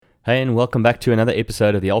Hey, and welcome back to another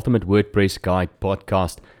episode of the Ultimate WordPress Guide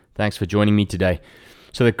podcast. Thanks for joining me today.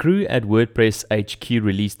 So the crew at WordPress HQ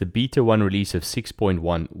released the Beta 1 release of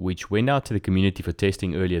 6.1, which went out to the community for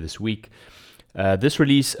testing earlier this week. This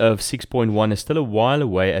release of 6.1 is still a while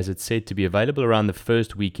away, as it's said to be available around the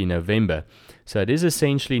first week in November. So it is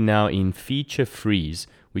essentially now in feature freeze,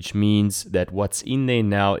 which means that what's in there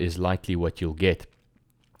now is likely what you'll get.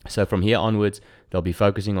 So from here onwards, they'll be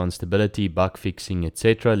focusing on stability, bug fixing,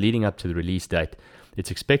 etc., leading up to the release date. It's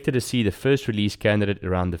expected to see the first release candidate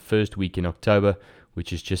around the first week in October,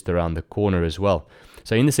 which is just around the corner as well.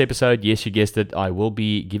 So in this episode, yes, you guessed it, I will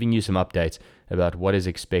be giving you some updates about what is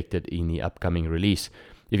expected in the upcoming release.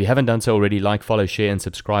 If you haven't done so already, like, follow, share, and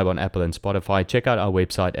subscribe on Apple and Spotify. Check out our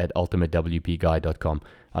website at ultimatewpguide.com,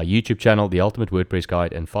 our YouTube channel, The Ultimate WordPress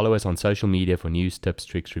Guide, and follow us on social media for news, tips,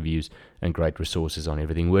 tricks, reviews, and great resources on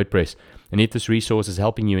everything WordPress. And if this resource is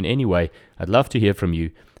helping you in any way, I'd love to hear from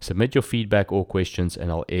you. Submit your feedback or questions, and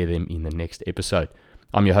I'll air them in the next episode.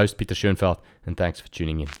 I'm your host, Peter Schoenfeld, and thanks for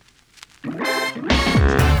tuning in.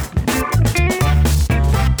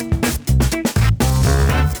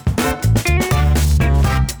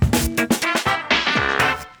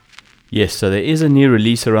 Yes, so there is a new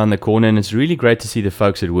release around the corner, and it's really great to see the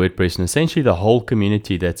folks at WordPress and essentially the whole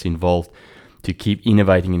community that's involved to keep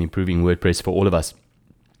innovating and improving WordPress for all of us.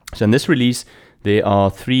 So in this release, there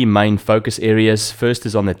are three main focus areas. First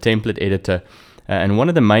is on the template editor, and one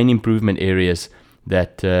of the main improvement areas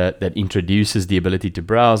that introduces the ability to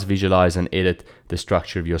browse, visualize, and edit the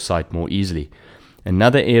structure of your site more easily.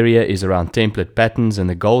 Another area is around template patterns, and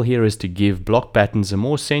the goal here is to give block patterns a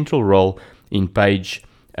more central role in page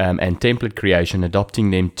and template creation, adopting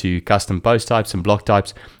them to custom post types and block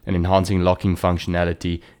types, and enhancing locking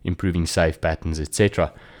functionality, improving save patterns,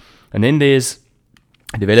 etc. And then there's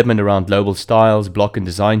development around global styles, block and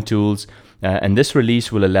design tools, and this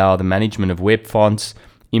release will allow the management of web fonts,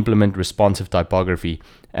 implement responsive typography,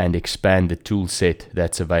 and expand the tool set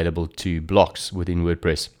that's available to blocks within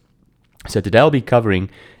WordPress. So today I'll be covering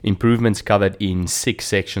improvements covered in 6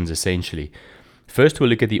 sections essentially. First, we'll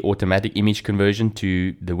look at the automatic image conversion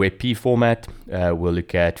to the WebP format. We'll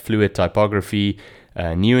look at fluid typography,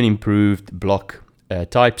 new and improved block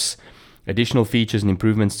types, additional features and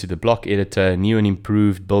improvements to the block editor, new and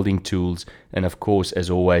improved building tools, and of course, as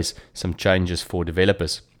always, some changes for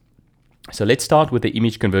developers. So let's start with the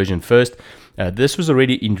image conversion first. This was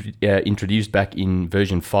already introduced back in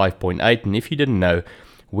version 5.8, and if you didn't know,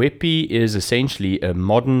 WebP is essentially a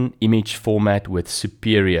modern image format with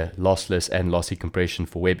superior lossless and lossy compression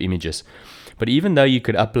for web images. But even though you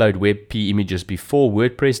could upload WebP images before,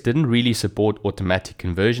 WordPress didn't really support automatic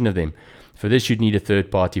conversion of them. For this, you'd need a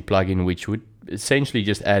third-party plugin which would essentially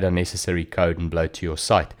just add unnecessary code and bloat to your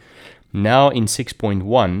site. Now in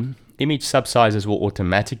 6.1, image subsizes will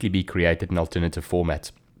automatically be created in alternative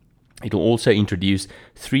formats. It will also introduce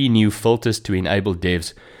 3 new filters to enable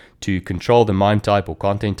devs to control the MIME type or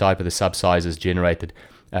content type of the subsizes generated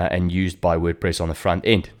and used by WordPress on the front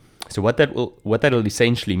end. So what that'll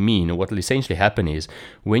essentially mean, or what will essentially happen is,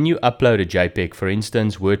 when you upload a JPEG, for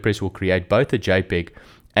instance, WordPress will create both the JPEG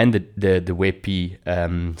and the WebP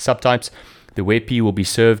subtypes. The WebP will be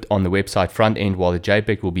served on the website front end, while the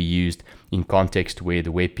JPEG will be used in context where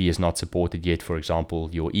the WebP is not supported yet, for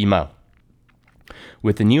example, your email.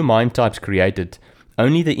 With the new MIME types created,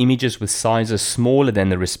 only the images with sizes smaller than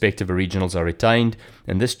the respective originals are retained,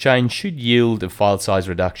 and this change should yield a file size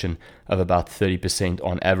reduction of about 30%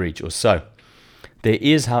 on average or so. There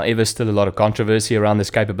is, however, still a lot of controversy around this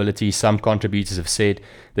capability. Some contributors have said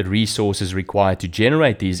that resources required to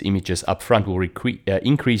generate these images upfront will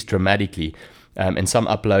increase dramatically, and some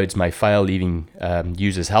uploads may fail, leaving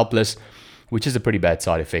users helpless, which is a pretty bad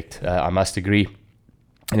side effect, I must agree.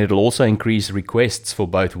 And it'll also increase requests for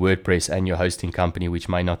both WordPress and your hosting company, which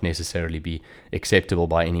may not necessarily be acceptable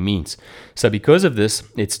by any means. So because of this,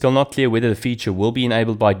 it's still not clear whether the feature will be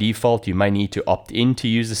enabled by default. You may need to opt in to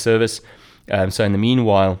use the service. So in the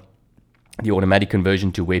meanwhile, the automatic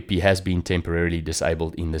conversion to WebP has been temporarily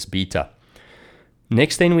disabled in this beta.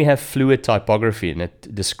 Next then we have fluid typography, and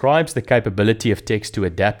it describes the capability of text to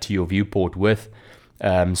adapt to your viewport width,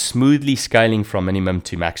 smoothly scaling from minimum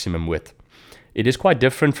to maximum width. It is quite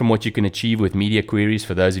different from what you can achieve with media queries.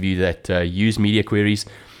 For those of you that use media queries,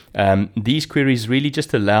 these queries really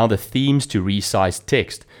just allow the themes to resize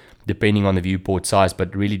text depending on the viewport size,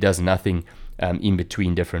 but really does nothing in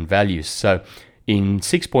between different values. So in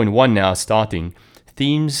 6.1 now starting,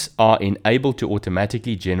 themes are enabled to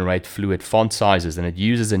automatically generate fluid font sizes, and it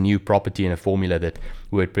uses a new property and a formula that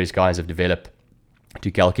WordPress guys have developed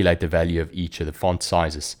to calculate the value of each of the font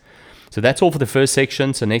sizes. So that's all for the first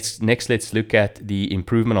section. So next let's look at the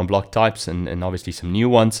improvement on block types and obviously some new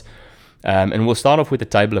ones. And we'll start off with the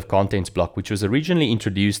table of contents block, which was originally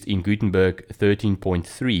introduced in Gutenberg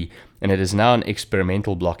 13.3, and it is now an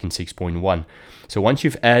experimental block in 6.1. So once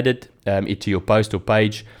you've added it to your post or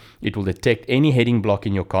page, it will detect any heading block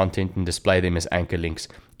in your content and display them as anchor links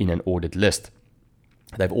in an ordered list.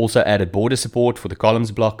 They've also added border support for the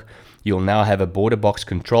columns block. You'll now have a border box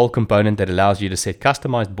control component that allows you to set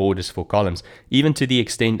customized borders for columns, even to the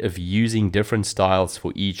extent of using different styles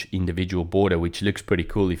for each individual border, which looks pretty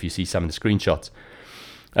cool if you see some of the screenshots.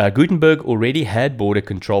 Gutenberg already had border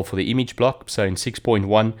control for the image block, so in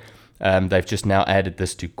 6.1 they've just now added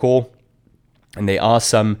this to core. And there are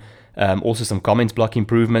also some comments block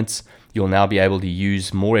improvements. You'll now be able to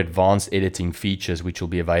use more advanced editing features, which will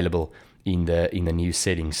be available in the new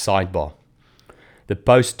settings sidebar. The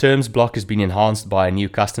post terms block has been enhanced by a new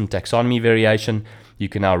custom taxonomy variation. You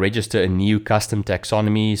can now register a new custom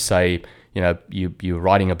taxonomy. Say, you're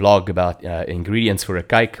writing a blog about ingredients for a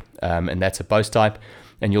cake, and that's a post type,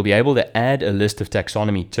 and you'll be able to add a list of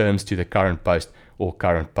taxonomy terms to the current post or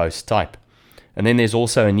current post type. And then there's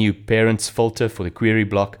also a new parents filter for the query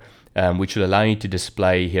block, which will allow you to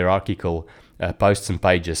display hierarchical posts and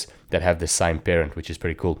pages that have the same parent, which is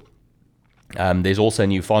pretty cool. There's also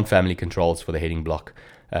new font family controls for the heading block,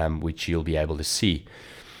 which you'll be able to see.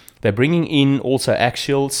 They're bringing in also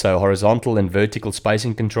axial, so horizontal and vertical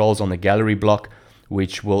spacing controls on the gallery block,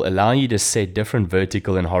 which will allow you to set different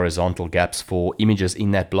vertical and horizontal gaps for images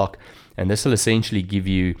in that block. And this will essentially give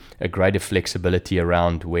you a greater flexibility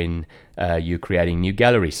around when you're creating new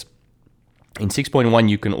galleries. In 6.1,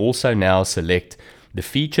 you can also now select the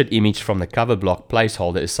featured image from the cover block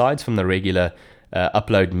placeholder, aside from the regular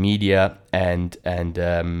upload media and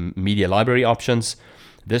media library options.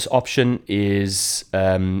 This option is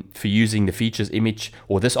for using the features image,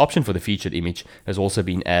 or this option for the featured image has also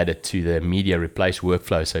been added to the media replace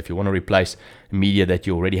workflow. So if you want to replace media that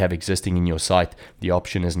you already have existing in your site, the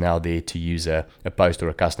option is now there to use a post or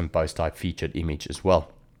a custom post type featured image as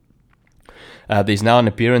well. There's now an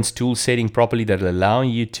appearance tool setting properly that will allow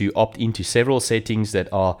you to opt into several settings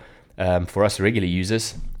that are, for us regular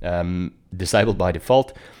users, disabled by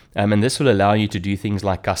default. And this will allow you to do things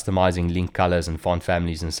like customizing link colors and font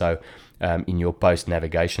families and so in your post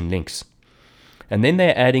navigation links. And then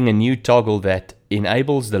they're adding a new toggle that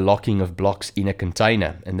enables the locking of blocks in a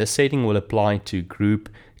container. And this setting will apply to group,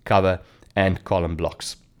 cover, and column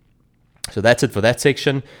blocks. So that's it for that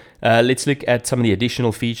section. Let's look at some of the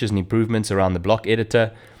additional features and improvements around the block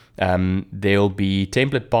editor. There'll be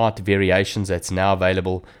template part variations that's now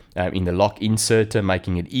available in the lock inserter,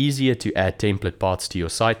 making it easier to add template parts to your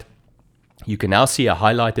site. You can now see a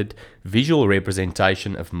highlighted visual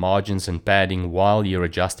representation of margins and padding while you're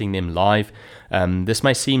adjusting them live. This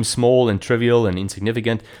may seem small and trivial and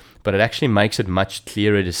insignificant, but it actually makes it much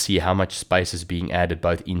clearer to see how much space is being added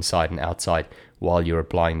both inside and outside while you're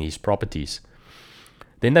applying these properties.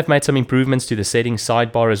 Then they've made some improvements to the settings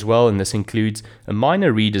sidebar as well, and this includes a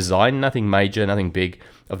minor redesign, nothing major, nothing big,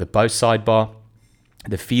 of the post sidebar.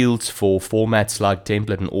 The fields for format, slug,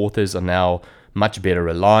 template, and authors are now much better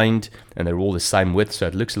aligned, and they're all the same width, so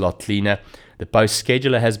it looks a lot cleaner. The post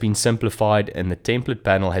scheduler has been simplified, and the template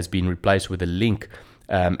panel has been replaced with a link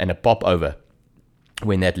and a popover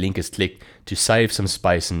when that link is clicked to save some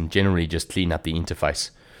space and generally just clean up the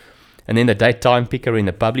interface. And then the date time picker in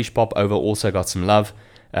the publish popover also got some love.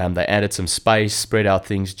 They added some space, spread out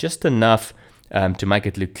things just enough to make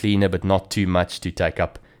it look cleaner, but not too much to take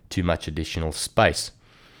up too much additional space.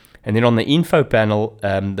 And then on the info panel,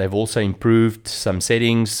 they've also improved some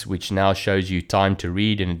settings, which now shows you time to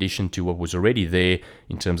read in addition to what was already there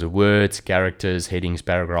in terms of words, characters, headings,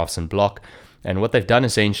 paragraphs, and block. And what they've done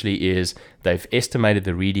essentially is they've estimated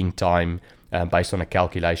the reading time based on a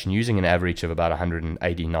calculation using an average of about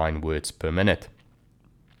 189 words per minute.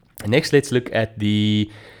 Next, let's look at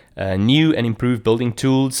the new and improved building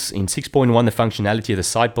tools. In 6.1, the functionality of the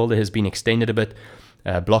site builder has been extended a bit.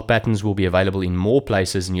 Block patterns will be available in more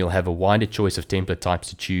places, and you'll have a wider choice of template types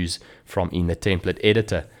to choose from in the template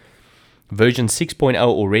editor. Version 6.0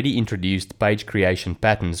 already introduced page creation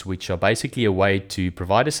patterns, which are basically a way to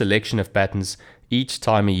provide a selection of patterns each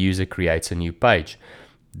time a user creates a new page.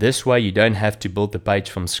 This way you don't have to build the page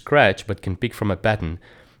from scratch, but can pick a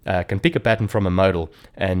pattern from a modal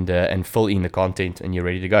and fill in the content, and you're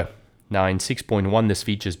ready to go. Now in 6.1, this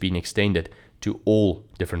feature has been extended to all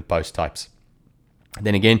different post types.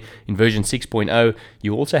 Then again, in version 6.0,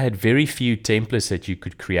 you also had very few templates that you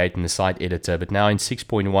could create in the site editor, but now in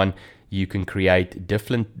 6.1, you can create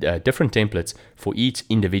different templates for each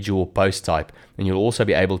individual post type, and you'll also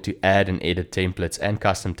be able to add and edit templates and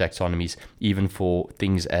custom taxonomies, even for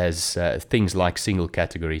things like single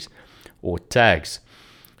categories or tags.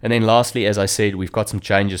 And then lastly, as I said, we've got some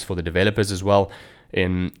changes for the developers as well.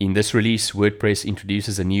 In this release, WordPress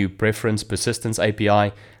introduces a new preference persistence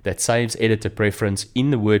API that saves editor preference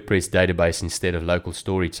in the WordPress database instead of local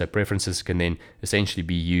storage. So preferences can then essentially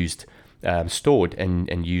be used, stored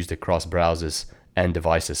and used across browsers and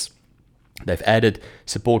devices. They've added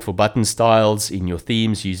support for button styles in your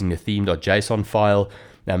themes using the theme.json file.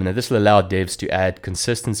 And this will allow devs to add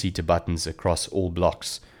consistency to buttons across all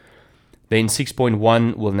blocks. Then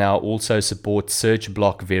 6.1 will now also support search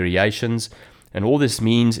block variations. And all this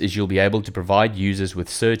means is you'll be able to provide users with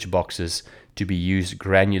search boxes to be used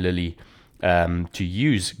granularly, to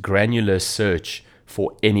use granular search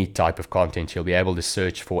for any type of content. You'll be able to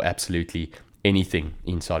search for absolutely anything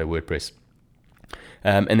inside of WordPress.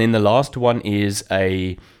 And then the last one is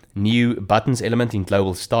a new buttons element in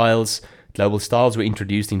global styles. Global styles were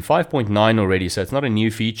introduced in 5.9 already, so it's not a new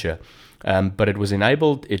feature. But it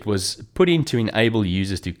was put in to enable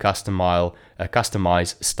users to customize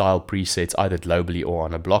style presets either globally or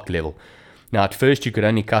on a block level. Now, at first, you could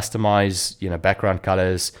only customize, background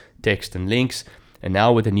colors, text, and links. And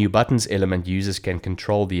now with the new buttons element, users can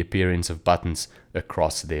control the appearance of buttons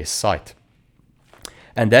across their site.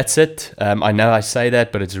 And that's it. I know I say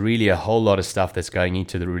that, but it's really a whole lot of stuff that's going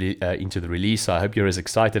into the release. So I hope you're as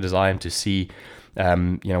excited as I am to see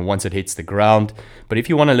once it hits the ground. But if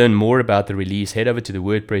you want to learn more about the release, head over to the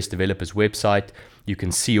WordPress developers website. You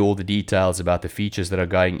can see all the details about the features that are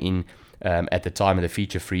going in at the time of the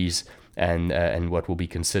feature freeze and what will be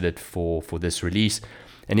considered for this release.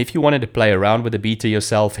 And if you wanted to play around with the beta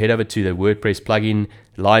yourself, head over to the WordPress plugin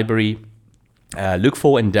library. Look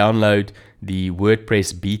for and download the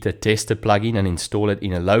WordPress beta tester plugin and install it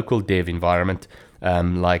in a local dev environment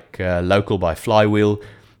like Local by Flywheel.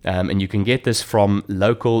 And you can get this from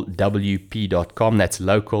localwp.com. That's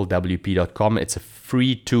localwp.com. It's a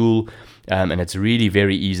free tool, and it's really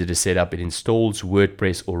very easy to set up. It installs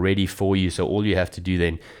WordPress already for you. So all you have to do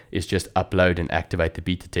then is just upload and activate the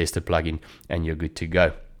beta tester plugin, and you're good to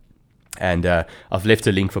go. And I've left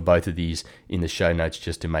a link for both of these in the show notes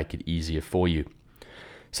just to make it easier for you.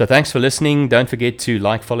 So thanks for listening. Don't forget to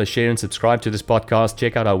like, follow, share, and subscribe to this podcast.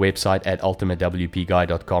 Check out our website at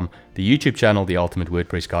ultimatewpguide.com, the YouTube channel, The Ultimate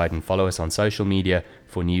WordPress Guide, and follow us on social media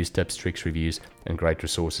for news, tips, tricks, reviews, and great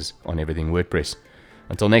resources on everything WordPress.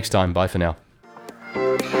 Until next time, bye for now.